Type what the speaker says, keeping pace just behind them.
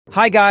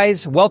Hi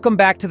guys, welcome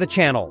back to the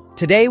channel.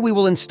 Today we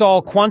will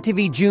install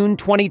QuantV June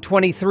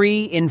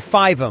 2023 in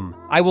FiveM.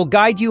 I will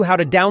guide you how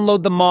to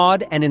download the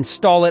mod and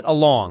install it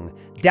along.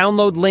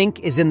 Download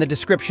link is in the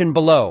description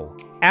below.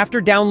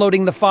 After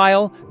downloading the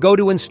file, go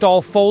to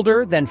Install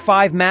folder, then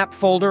FiveMap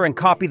folder and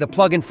copy the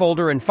plugin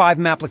folder and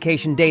FiveM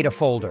application data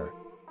folder.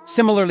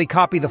 Similarly,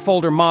 copy the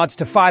folder mods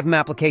to FiveM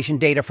application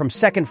data from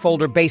second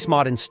folder base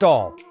mod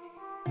install.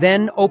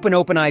 Then open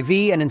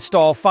OpenIV and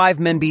install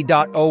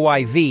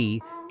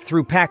FiveMemb.oiv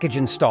through Package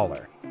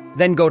Installer.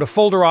 Then go to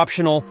Folder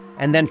Optional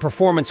and then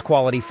Performance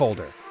Quality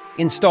folder.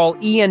 Install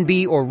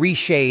ENB or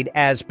Reshade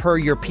as per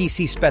your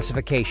PC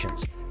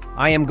specifications.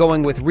 I am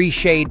going with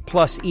Reshade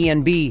plus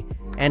ENB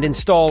and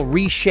install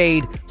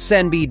Reshade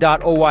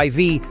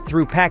senb.oiv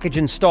through Package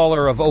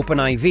Installer of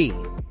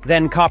OpenIV.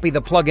 Then copy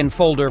the plugin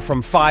folder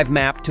from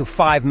FiveMap to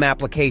FiveM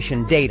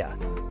application data.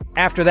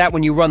 After that,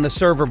 when you run the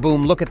server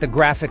boom, look at the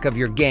graphic of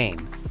your game.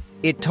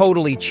 It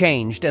totally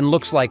changed and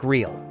looks like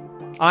real.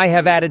 I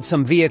have added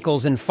some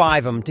vehicles in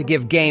FiveM to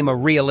give game a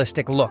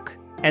realistic look.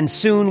 And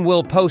soon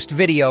we'll post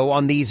video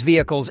on these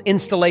vehicles'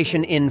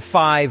 installation in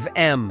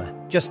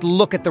FiveM. Just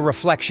look at the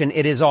reflection,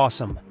 it is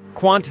awesome.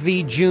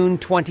 QuantV June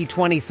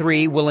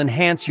 2023 will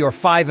enhance your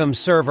FiveM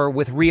server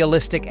with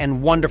realistic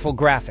and wonderful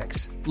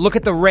graphics. Look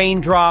at the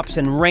raindrops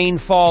and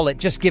rainfall, it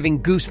just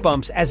giving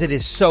goosebumps as it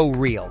is so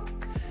real.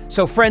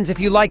 So friends, if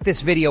you like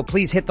this video,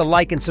 please hit the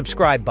like and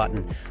subscribe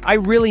button. I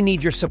really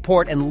need your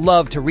support and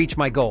love to reach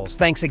my goals.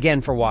 Thanks again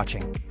for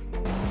watching.